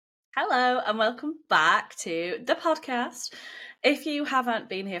Hello and welcome back to the podcast. If you haven't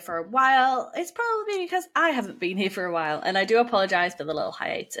been here for a while, it's probably because I haven't been here for a while, and I do apologise for the little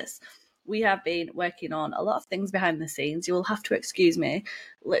hiatus. We have been working on a lot of things behind the scenes. You will have to excuse me.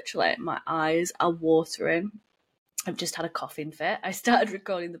 Literally, my eyes are watering. I've just had a coughing fit. I started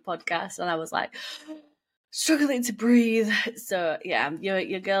recording the podcast and I was like struggling to breathe. So yeah,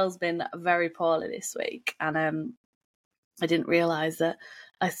 your girl's been very poorly this week, and I didn't realise that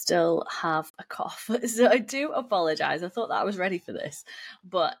I still have a cough. So I do apologise. I thought that I was ready for this.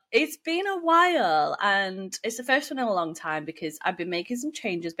 But it's been a while, and it's the first one in a long time because I've been making some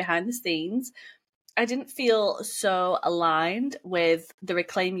changes behind the scenes. I didn't feel so aligned with the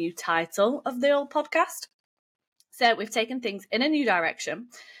Reclaim You title of the old podcast. So we've taken things in a new direction.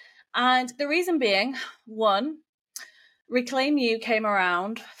 And the reason being, one, Reclaim You came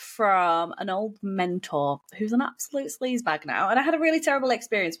around from an old mentor who's an absolute sleazebag now, and I had a really terrible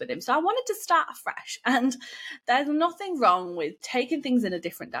experience with him. So I wanted to start afresh, and there's nothing wrong with taking things in a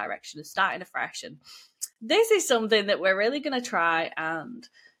different direction and starting afresh. And this is something that we're really going to try and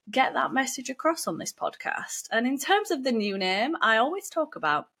get that message across on this podcast. And in terms of the new name, I always talk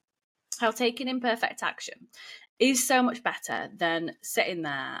about how taking imperfect action is so much better than sitting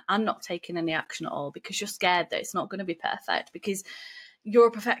there and not taking any action at all because you're scared that it's not going to be perfect, because you're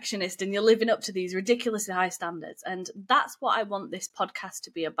a perfectionist and you're living up to these ridiculously high standards. And that's what I want this podcast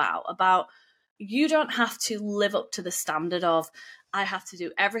to be about you don't have to live up to the standard of, I have to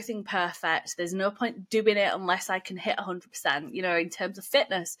do everything perfect. There's no point doing it unless I can hit 100%, in terms of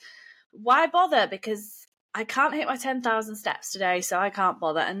fitness. Why bother? Because I can't hit my 10,000 steps today, so I can't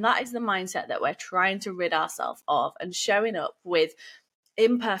bother. And that is the mindset that we're trying to rid ourselves of, and showing up with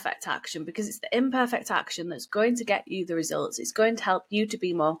imperfect action, because it's the imperfect action that's going to get you the results. It's going to help you to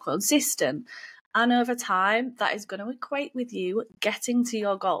be more consistent. And over time, that is going to equate with you getting to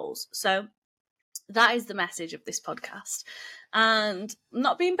your goals. So that is the message of this podcast. And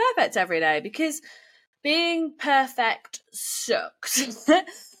not being perfect every day, because being perfect sucks.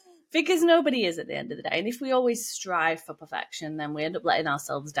 Because nobody is at the end of the day. And if we always strive for perfection, then we end up letting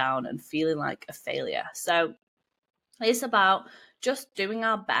ourselves down and feeling like a failure. So it's about just doing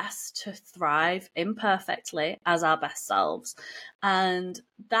our best to thrive imperfectly as our best selves. And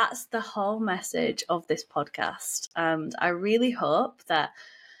that's the whole message of this podcast. And I really hope that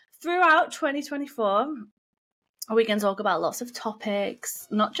throughout 2024, we can talk about lots of topics,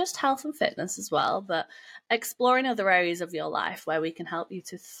 not just health and fitness as well, but exploring other areas of your life where we can help you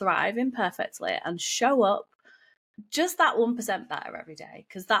to thrive imperfectly and show up just that 1% better every day,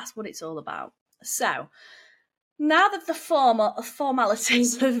 because that's what it's all about. So now that the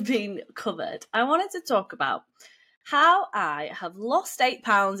formalities have been covered, I wanted to talk about how I have lost 8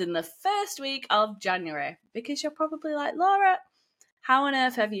 pounds in the first week of January, because you're probably like, Laura, how on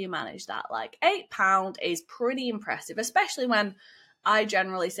earth have you managed that? Like, £8 is pretty impressive, especially when I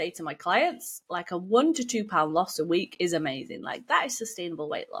generally say to my clients, like, a £1 to £2 loss a week is amazing. Like, that is sustainable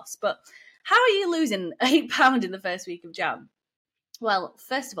weight loss. But how are you losing £8 in the first week of Jan? Well,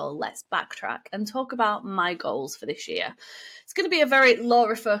 first of all, let's backtrack and talk about my goals for this year. It's going to be a very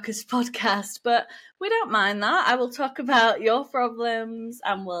Laura-focused podcast, but we don't mind that. I will talk about your problems,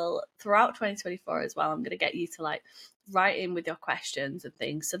 and throughout 2024 as well, I'm going to get you to write in with your questions and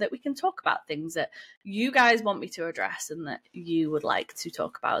things so that we can talk about things that you guys want me to address and that you would like to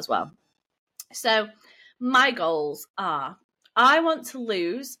talk about as well. So my goals are, I want to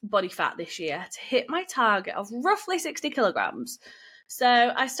lose body fat this year to hit my target of roughly 60 kilograms. So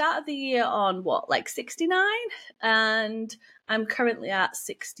I started the year on 69, and I'm currently at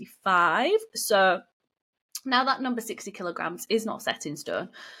 65. So now that number 60 kilograms is not set in stone.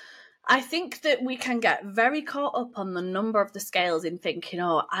 I think that we can get very caught up on the number of the scales in thinking,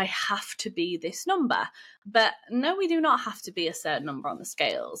 I have to be this number. But no, we do not have to be a certain number on the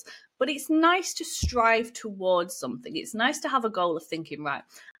scales. But it's nice to strive towards something. It's nice to have a goal of thinking, right,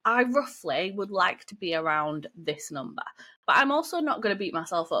 I roughly would like to be around this number. But I'm also not going to beat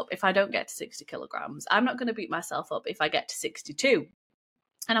myself up if I don't get to 60 kilograms. I'm not going to beat myself up if I get to 62.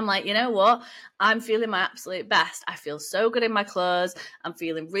 And I'm like, you know what? I'm feeling my absolute best. I feel so good in my clothes. I'm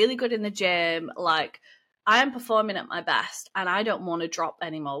feeling really good in the gym. Like, I am performing at my best, and I don't want to drop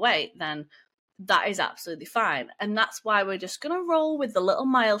any more weight. Then that is absolutely fine. And that's why we're just going to roll with the little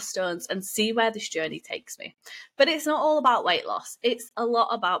milestones and see where this journey takes me. But it's not all about weight loss. It's a lot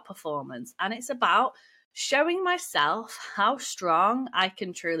about performance, and it's about showing myself how strong I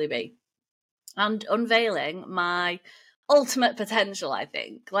can truly be and unveiling my ultimate potential, I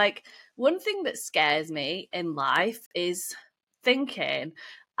think. Like, one thing that scares me in life is thinking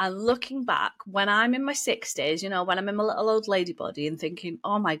And looking back, when I'm in my 60s, you know, when I'm in my little old lady body and thinking,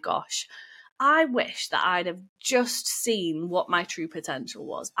 oh my gosh, I wish that I'd have just seen what my true potential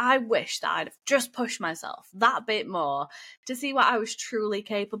was. I wish that I'd have just pushed myself that bit more to see what I was truly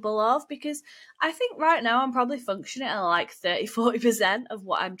capable of, because I think right now I'm probably functioning at like 30-40% of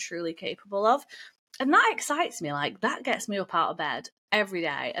what I'm truly capable of. And that excites me. Like, that gets me up out of bed every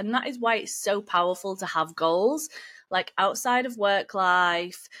day. And that is why it's so powerful to have goals. Like, outside of work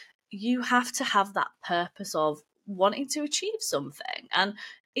life, you have to have that purpose of wanting to achieve something. And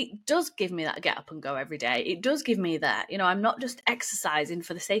it does give me that get up and go every day. It does give me that, you know, I'm not just exercising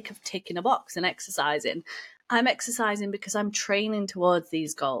for the sake of ticking a box and exercising. I'm exercising because I'm training towards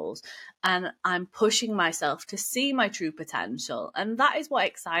these goals and I'm pushing myself to see my true potential. And that is what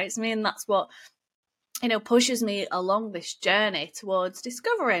excites me. And that's what, you know, pushes me along this journey towards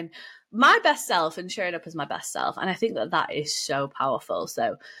discovering my best self and showing up as my best self. And I think that that is so powerful.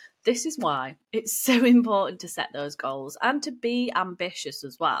 So this is why it's so important to set those goals and to be ambitious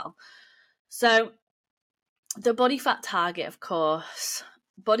as well. So the body fat target, of course,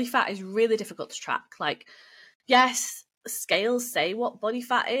 body fat is really difficult to track. Like, yes, scales say what body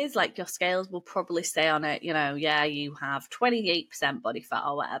fat is. Like, your scales will probably say on it, you know, yeah, you have 28% body fat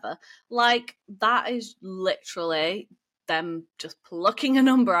or whatever. Like, that is literally them just plucking a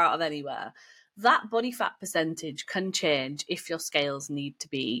number out of anywhere. That body fat percentage can change if your scales need to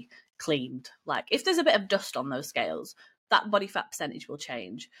be cleaned. Like, if there's a bit of dust on those scales, that body fat percentage will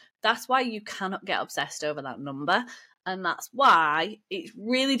change. That's why you cannot get obsessed over that number. And that's why it's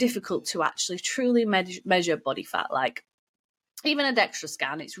really difficult to actually truly measure body fat. Like, even a DEXA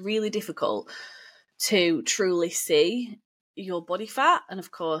scan, it's really difficult to truly see your body fat. And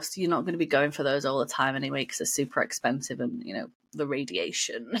of course, you're not going to be going for those all the time anyway, because they're super expensive and, you know, the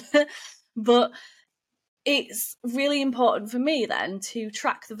radiation. But it's really important for me then to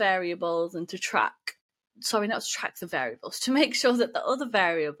track the variables and to to make sure that the other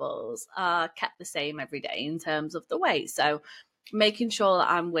variables are kept the same every day in terms of the weight. So making sure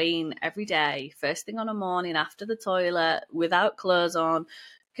that I'm weighing every day, first thing on a morning, after the toilet, without clothes on,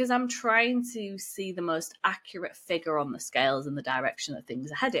 because I'm trying to see the most accurate figure on the scales and the direction that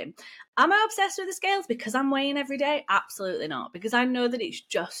things are heading. Am I obsessed with the scales because I'm weighing every day? Absolutely not, because I know that it's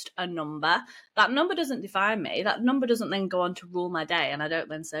just a number. That number doesn't define me. That number doesn't then go on to rule my day, and I don't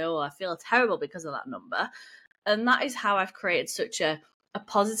then say, oh, I feel terrible because of that number. And that is how I've created such a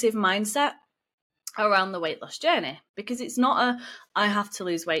positive mindset around the weight loss journey, because it's not I have to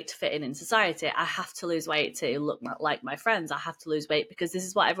lose weight to fit in society. I have to lose weight to look like my friends. I have to lose weight because this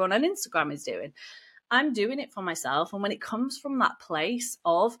is what everyone on Instagram is doing. I'm doing it for myself. And when it comes from that place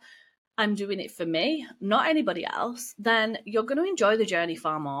of I'm doing it for me, not anybody else, then you're going to enjoy the journey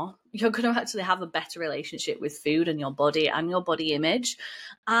far more. You're going to actually have a better relationship with food and your body image.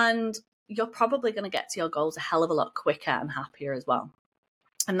 And you're probably going to get to your goals a hell of a lot quicker and happier as well.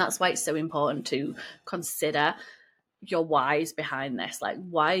 And that's why it's so important to consider your whys behind this. Like,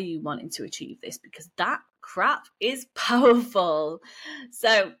 why are you wanting to achieve this? Because that crap is powerful.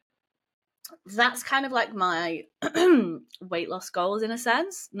 So that's kind of like my weight loss goals in a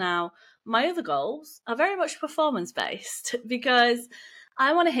sense. Now, my other goals are very much performance based because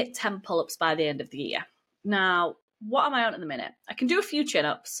I want to hit 10 pull-ups by the end of the year. Now, what am I on at the minute? I can do a few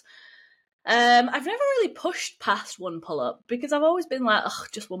chin-ups. I've never really pushed past one pull-up because I've always been like, oh,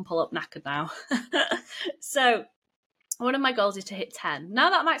 just one pull-up, knackered now. So one of my goals is to hit 10. Now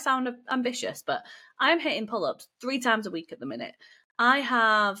that might sound ambitious, but I'm hitting pull-ups 3 times a week at the minute. I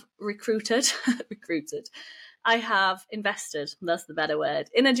have recruited, I have invested, that's the better word,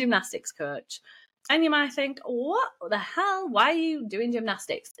 in a gymnastics coach. And you might think, what the hell? Why are you doing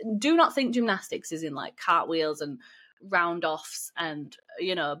gymnastics? Do not think gymnastics is in like cartwheels and round offs and,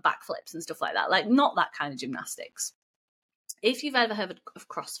 you know, backflips and stuff like that. Like, not that kind of gymnastics. If you've ever heard of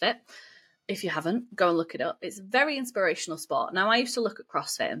CrossFit, if you haven't, go and look it up. It's a very inspirational sport. Now, I used to look at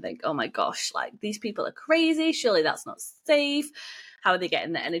CrossFit and think, oh my gosh, like, these people are crazy. Surely that's not safe. How are they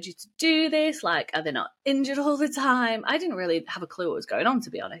getting the energy to do this? Like, are they not injured all the time? I didn't really have a clue what was going on, to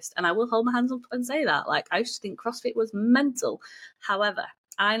be honest. And I will hold my hands up and say that. Like, I used to think CrossFit was mental. However,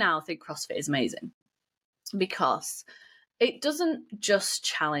 I now think CrossFit is amazing because it doesn't just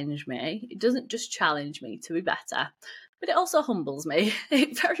challenge me. It doesn't just challenge me to be better, but it also humbles me.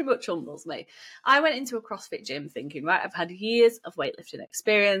 It very much humbles me. I went into a CrossFit gym thinking, right, I've had years of weightlifting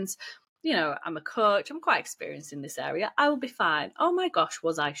experience. You know, I'm a coach. I'm quite experienced in this area. I will be fine. Oh my gosh,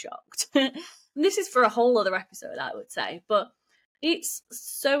 was I shocked? This is for a whole other episode, I would say. But it's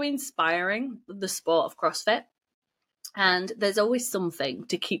so inspiring, the sport of CrossFit. And there's always something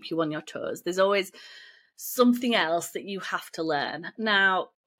to keep you on your toes. There's always something else that you have to learn. Now,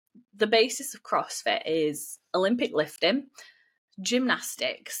 the basis of CrossFit is Olympic lifting,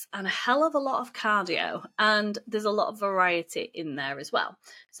 gymnastics, and a hell of a lot of cardio, and there's a lot of variety in there as well.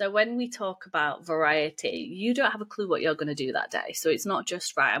 So when we talk about variety, you don't have a clue what you're going to do that day. So it's not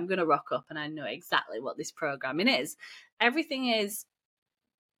just, right, I'm going to rock up and I know exactly what this programming is. Everything is,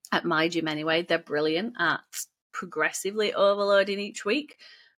 at my gym anyway, they're brilliant at progressively overloading each week,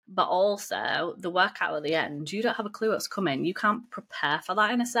 but also the workout at the end, you don't have a clue what's coming. You can't prepare for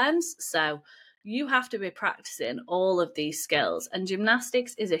that in a sense. So you have to be practicing all of these skills, and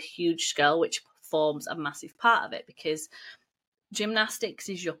gymnastics is a huge skill which forms a massive part of it, because gymnastics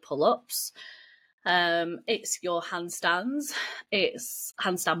is your pull-ups, it's your handstands, it's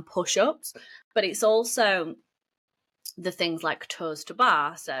handstand push-ups, but it's also the things like toes to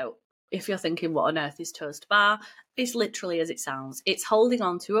bar. So if you're thinking, what on earth is toes to bar? It's literally as it sounds. It's holding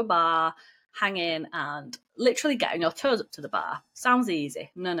on to a bar, hanging, and literally getting your toes up to the bar. Sounds easy.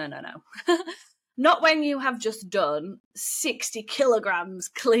 No. Not when you have just done 60 kilograms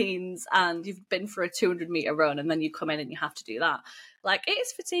cleans and you've been for a 200-meter run and then you come in and you have to do that. Like, it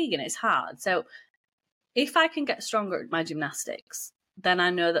is fatiguing, it's hard. So if I can get stronger at my gymnastics, then I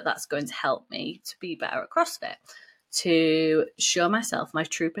know that that's going to help me to be better at CrossFit, to show myself my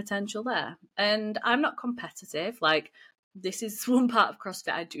true potential there. And I'm not competitive. Like, this is one part of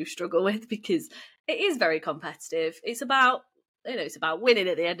CrossFit I do struggle with, because it is very competitive. It's about, it's about winning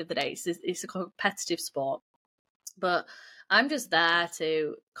at the end of the day. It's a competitive sport. But I'm just there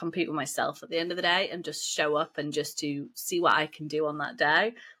to compete with myself at the end of the day and just show up and just to see what I can do on that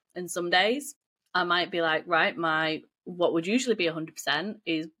day. And some days I might be like, right, what would usually be 100%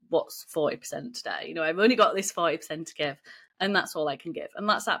 is what's 40% today. I've only got this 40% to give, and that's all I can give. And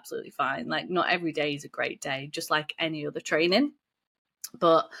that's absolutely fine. Like, not every day is a great day, just like any other training.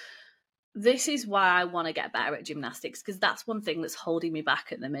 But this is why I want to get better at gymnastics, because that's one thing that's holding me back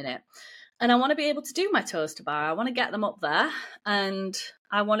at the minute. And I want to be able to do my toes to bar. I want to get them up there, and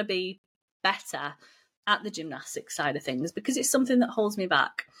I want to be better at the gymnastics side of things, because it's something that holds me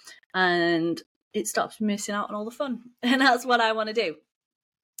back and it stops me missing out on all the fun. And that's what I want to do.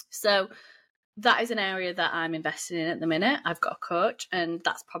 So that is an area that I'm investing in at the minute. I've got a coach, and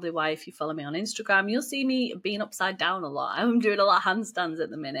that's probably why, if you follow me on Instagram, you'll see me being upside down a lot. I'm doing a lot of handstands at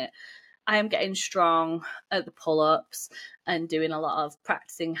the minute. I am getting strong at the pull-ups and doing a lot of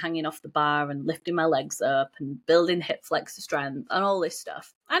practicing hanging off the bar and lifting my legs up and building hip flexor strength and all this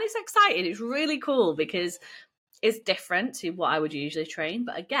stuff. And it's exciting. It's really cool because it's different to what I would usually train.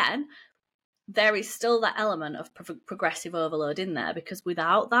 But again, there is still that element of progressive overload in there, because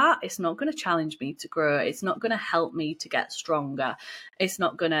without that, it's not going to challenge me to grow. It's not going to help me to get stronger. It's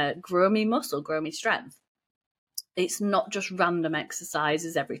not going to grow me muscle, grow me strength. It's not just random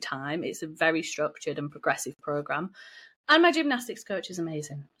exercises every time. It's a very structured and progressive program. And my gymnastics coach is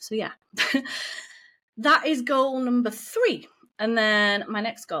amazing. So yeah, that is goal number 3. And then my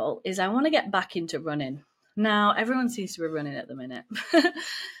next goal is I want to get back into running. Now, everyone seems to be running at the minute.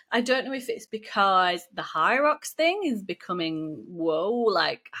 I don't know if it's because the Hyrox thing is becoming,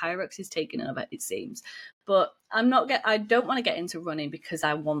 like Hyrox is taking over, it seems. But I don't want to get into running because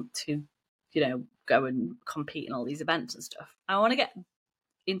I want to, go and compete in all these events and stuff. I want to get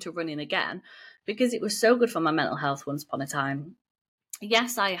into running again because it was so good for my mental health once upon a time.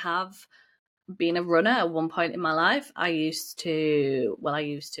 Yes, I have been a runner at one point in my life. I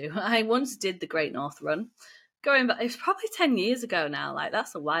once did the Great North Run. Going back, it's probably 10 years ago now. Like,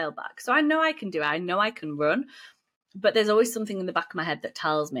 that's a while back. So I know I can do it. I know I can run. But there's always something in the back of my head that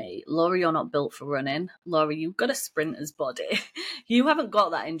tells me, Laura, you're not built for running. Laura, you've got a sprinter's body. You haven't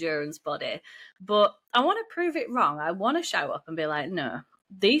got that endurance body. But I want to prove it wrong. I want to show up and be like, no,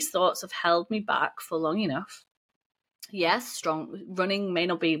 these thoughts have held me back for long enough. Yes, running may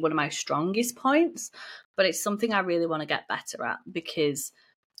not be one of my strongest points, but it's something I really want to get better at, because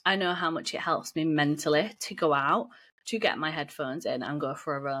I know how much it helps me mentally to go out, to get my headphones in and go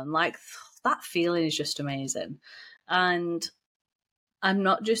for a run. Like, that feeling is just amazing. And I'm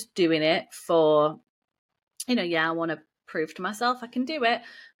not just doing it for, I want to prove to myself I can do it,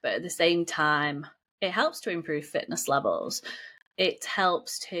 but at the same time, it helps to improve fitness levels. It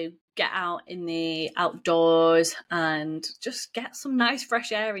helps to get out in the outdoors and just get some nice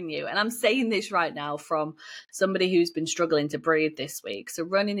fresh air in you. And I'm saying this right now from somebody who's been struggling to breathe this week. So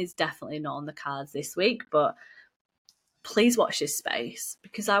running is definitely not on the cards this week, but please watch this space,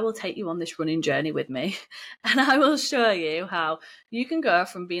 because I will take you on this running journey with me, and I will show you how you can go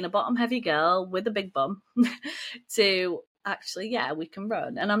from being a bottom heavy girl with a big bum to actually, we can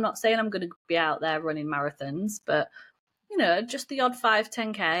run. And I'm not saying I'm going to be out there running marathons, but just the odd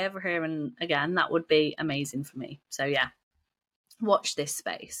 5-10K over here and again, that would be amazing for me. So yeah, watch this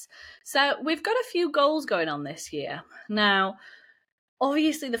space. So we've got a few goals going on this year. Now,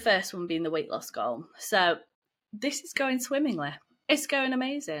 obviously the first one being the weight loss goal. So this is going swimmingly. It's going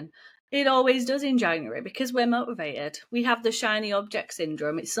amazing. It always does in January because we're motivated. We have the shiny object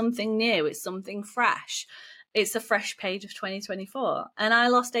syndrome. It's something new. It's something fresh. It's a fresh page of 2024. And I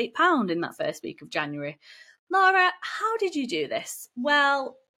lost 8 pounds in that first week of January. Laura, how did you do this?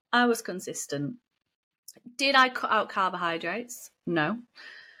 Well, I was consistent. Did I cut out carbohydrates? No.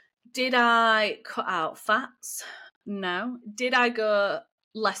 Did I cut out fats? No. Did I go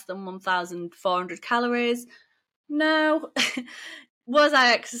less than 1,400 calories? No. Was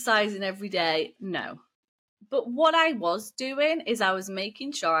I exercising every day? No. But what I was doing is I was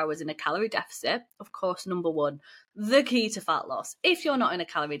making sure I was in a calorie deficit. Of course, number one, the key to fat loss. If you're not in a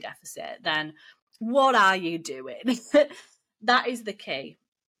calorie deficit, then what are you doing? That is the key.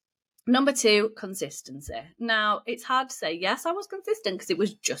 Number two, consistency. Now, it's hard to say, yes, I was consistent because it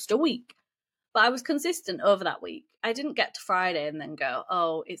was just a week, but I was consistent over that week. I didn't get to Friday and then go,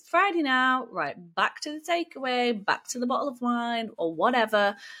 oh, it's Friday now, right, back to the takeaway, back to the bottle of wine or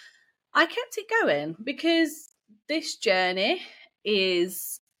whatever. I kept it going because this journey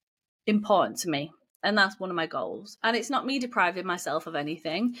is important to me. And that's one of my goals. And it's not me depriving myself of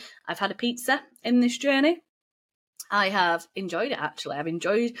anything. I've had a pizza in this journey. I have enjoyed it, actually. I've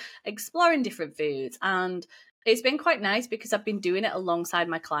enjoyed exploring different foods. And it's been quite nice because I've been doing it alongside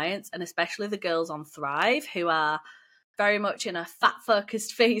my clients, and especially the girls on Thrive, who are very much in a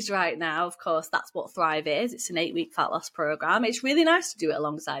fat-focused phase right now. Of course, that's what Thrive is. It's an 8-week fat loss program. It's really nice to do it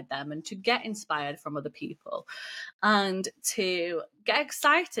alongside them and to get inspired from other people and to get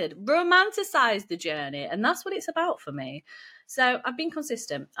excited, romanticize the journey. And that's what it's about for me. So I've been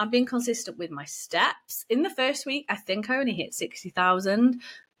consistent. I've been consistent with my steps. In the first week, I think I only hit 60,000,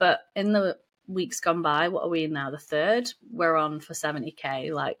 but in the weeks gone by, what are we in now? The third, we're on for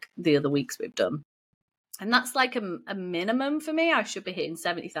 70K like the other weeks we've done. And that's like a minimum for me. I should be hitting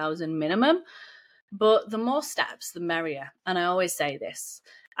 70,000 minimum. But the more steps, the merrier. And I always say this.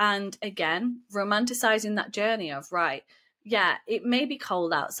 And again, romanticizing that journey of, right, yeah, it may be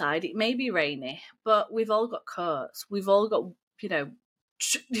cold outside, it may be rainy, but we've all got coats. We've all got,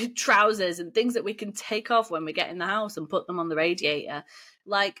 trousers and things that we can take off when we get in the house and put them on the radiator.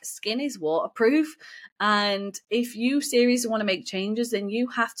 Like, skin is waterproof. And if you seriously want to make changes, then you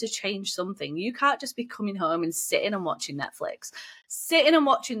have to change something. You can't just be coming home and sitting and watching Netflix, sitting and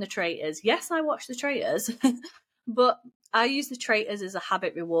watching The Traitors. Yes, I watch The Traitors, but I use The Traitors as a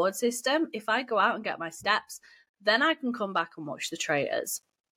habit reward system. If I go out and get my steps, then I can come back and watch The Traitors.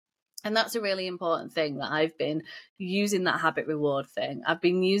 And that's a really important thing that I've been using, that habit reward thing. I've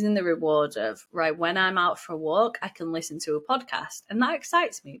been using the reward of, right, when I'm out for a walk, I can listen to a podcast. And that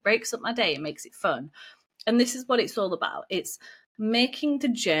excites me. It breaks up my day. It makes it fun. And this is what it's all about. It's making the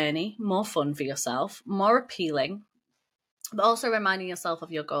journey more fun for yourself, more appealing, but also reminding yourself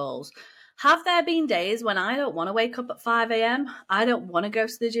of your goals. Have there been days when I don't want to wake up at 5 a.m.? I don't want to go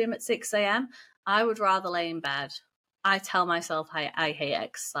to the gym at 6 a.m. I would rather lay in bed. I tell myself I hate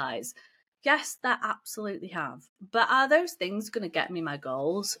exercise. Yes, that absolutely have. But are those things going to get me my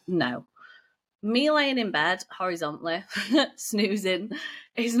goals? No. Me laying in bed horizontally, snoozing,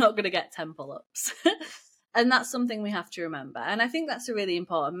 is not going to get 10 pull-ups. And that's something we have to remember. And I think that's a really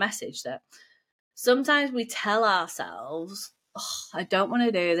important message, that sometimes we tell ourselves, oh, I don't want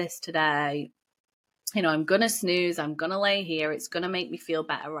to do this today. I'm going to snooze. I'm going to lay here. It's going to make me feel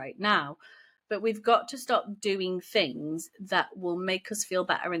better right now. But we've got to stop doing things that will make us feel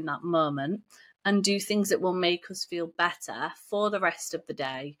better in that moment and do things that will make us feel better for the rest of the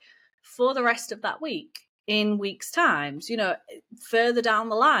day, for the rest of that week, in weeks' times, further down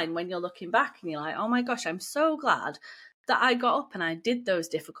the line when you're looking back and you're like, oh my gosh, I'm so glad that I got up and I did those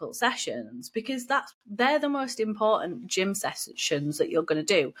difficult sessions, because they're the most important gym sessions that you're going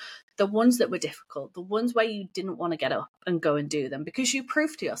to do. The ones that were difficult, the ones where you didn't want to get up and go and do them, because you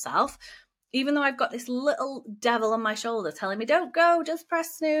proved to yourself, even though I've got this little devil on my shoulder telling me, don't go, just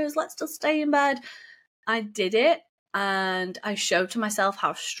press snooze, let's just stay in bed. I did it, and I showed to myself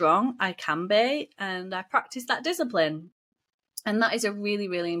how strong I can be, and I practiced that discipline. And that is a really,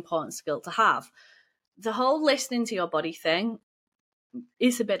 really important skill to have. The whole listening to your body thing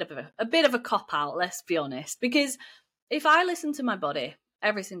is a bit of a cop-out, let's be honest. Because if I listened to my body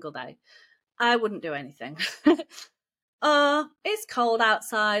every single day, I wouldn't do anything. It's cold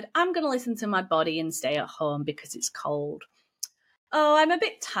outside. I'm going to listen to my body and stay at home because it's cold. Oh, I'm a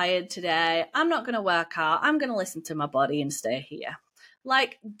bit tired today. I'm not going to work out. I'm going to listen to my body and stay here.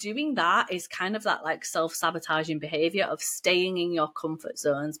 Like, doing that is kind of that like self-sabotaging behavior of staying in your comfort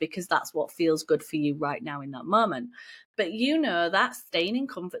zones because that's what feels good for you right now in that moment. But you know that staying in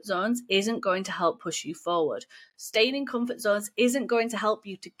comfort zones isn't going to help push you forward. Staying in comfort zones isn't going to help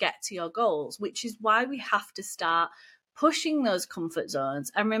you to get to your goals, which is why we have to start pushing those comfort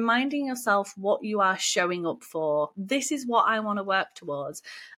zones and reminding yourself what you are showing up for. This is what I want to work towards.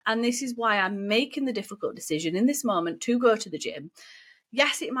 And this is why I'm making the difficult decision in this moment to go to the gym.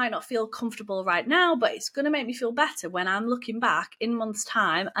 Yes, it might not feel comfortable right now, but it's going to make me feel better when I'm looking back in months'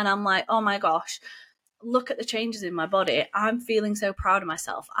 time and I'm like, oh my gosh, look at the changes in my body. I'm feeling so proud of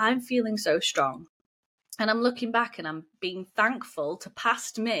myself. I'm feeling so strong. And I'm looking back and I'm being thankful to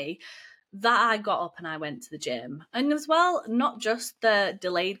past me that I got up and I went to the gym. And as well, not just the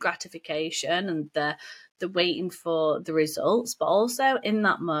delayed gratification and the waiting for the results, but also in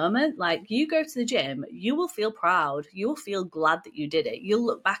that moment, like you go to the gym, you will feel proud. You will feel glad that you did it. You'll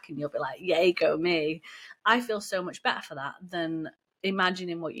look back and you'll be like, yay, go me. I feel so much better for that than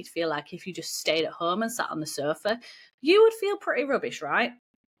imagining what you'd feel like if you just stayed at home and sat on the sofa. You would feel pretty rubbish, right?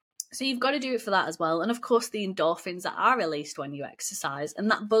 So you've got to do it for that as well. And of course, the endorphins that are released when you exercise and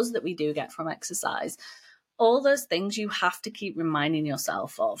that buzz that we do get from exercise, all those things you have to keep reminding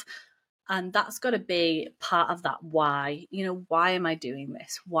yourself of. And that's got to be part of that why. You know, why am I doing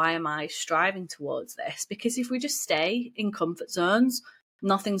this? Why am I striving towards this? Because if we just stay in comfort zones,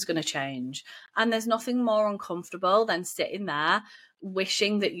 nothing's going to change. And there's nothing more uncomfortable than sitting there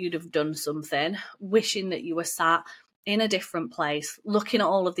wishing that you'd have done something, wishing that you were sat in a different place, looking at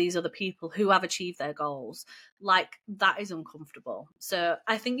all of these other people who have achieved their goals. Like, that is uncomfortable. So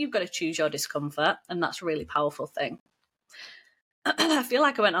I think you've got to choose your discomfort, and that's a really powerful thing. I feel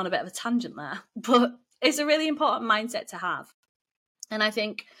like I went on a bit of a tangent there, but it's a really important mindset to have. And I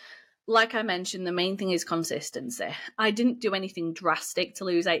think, like I mentioned, the main thing is consistency. I didn't do anything drastic to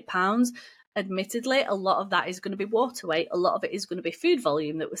lose 8 pounds. Admittedly, a lot of that is going to be water weight. A lot of it is going to be food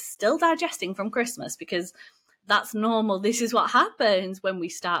volume that was still digesting from Christmas, because that's normal. This is what happens when we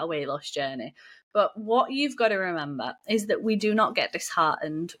start a weight loss journey. But what you've got to remember is that we do not get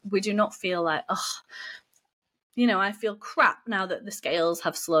disheartened. We do not feel like, oh, you know, I feel crap now that the scales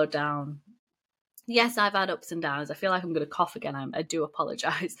have slowed down. Yes, I've had ups and downs. I feel like I'm going to cough again. I do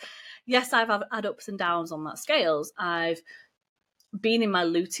apologise. Yes, I've had ups and downs on that scales. I've been in my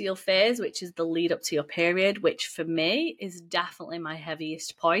luteal phase, which is the lead up to your period, which for me is definitely my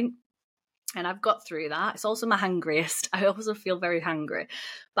heaviest point. And I've got through that. It's also my hungriest. I also feel very hungry.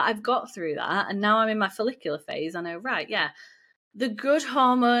 But I've got through that. And now I'm in my follicular phase. I know, right, yeah, the good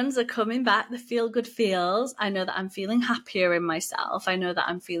hormones are coming back. The feel-good feels. I know that I'm feeling happier in myself. I know that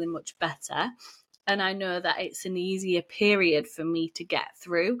I'm feeling much better. And I know that it's an easier period for me to get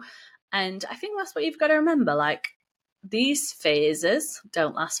through. And I think that's what you've got to remember. Like, these phases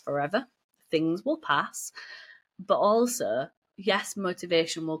don't last forever. Things will pass. But also, yes,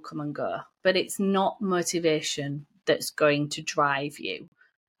 motivation will come and go, but it's not motivation that's going to drive you.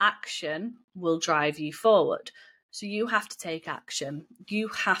 Action will drive you forward. So you have to take action. You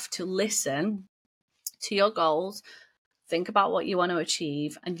have to listen to your goals, think about what you want to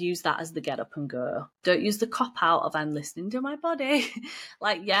achieve, and use that as the get up and go. Don't use the cop out of I'm listening to my body.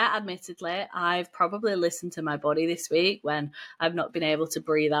 Like, yeah, admittedly, I've probably listened to my body this week when I've not been able to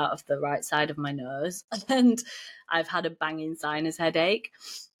breathe out of the right side of my nose, and I've had a banging sinus headache,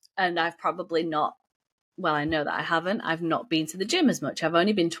 and I've probably not, well, I know that I haven't. I've not been to the gym as much. I've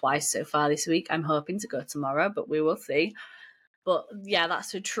only been twice so far this week. I'm hoping to go tomorrow, but we will see. But yeah,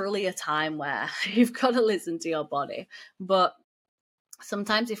 that's truly a time where you've got to listen to your body. But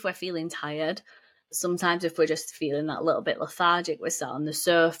sometimes if we're feeling tired, sometimes if we're just feeling that little bit lethargic, we're sat on the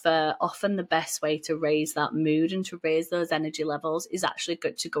sofa, often the best way to raise that mood and to raise those energy levels is actually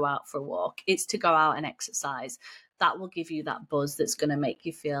good to go out for a walk. It's to go out and exercise. That will give you that buzz that's going to make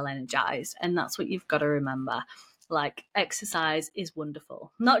you feel energized. And that's what you've got to remember. Like, exercise is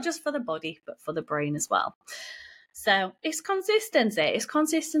wonderful, not just for the body, but for the brain as well. So it's consistency. It's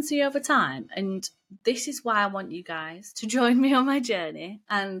consistency over time. And this is why I want you guys to join me on my journey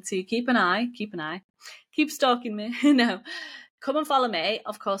and to keep stalking me. No, come and follow me,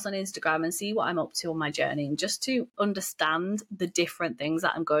 of course, on Instagram and see what I'm up to on my journey, and just to understand the different things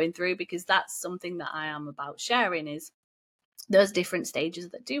that I'm going through, because that's something that I am about sharing, is those different stages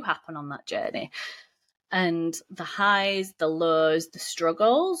that do happen on that journey, and the highs, the lows, the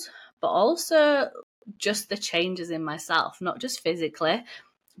struggles, but also just the changes in myself, not just physically,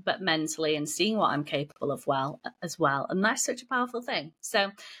 but mentally, and seeing what I'm capable of as well. And that's such a powerful thing.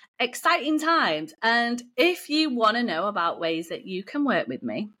 So exciting times. And if you want to know about ways that you can work with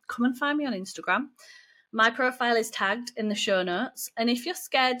me, come and find me on Instagram. My profile is tagged in the show notes. And if you're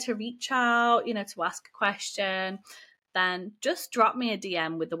scared to reach out, to ask a question, then just drop me a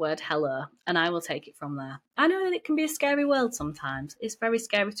DM with the word hello and I will take it from there. I know that it can be a scary world sometimes. It's very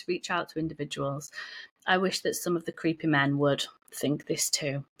scary to reach out to individuals. I wish that some of the creepy men would think this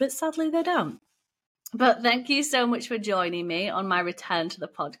too, but sadly they don't. But thank you so much for joining me on my return to the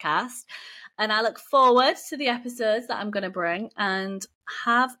podcast. And I look forward to the episodes that I'm going to bring, and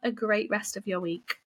have a great rest of your week.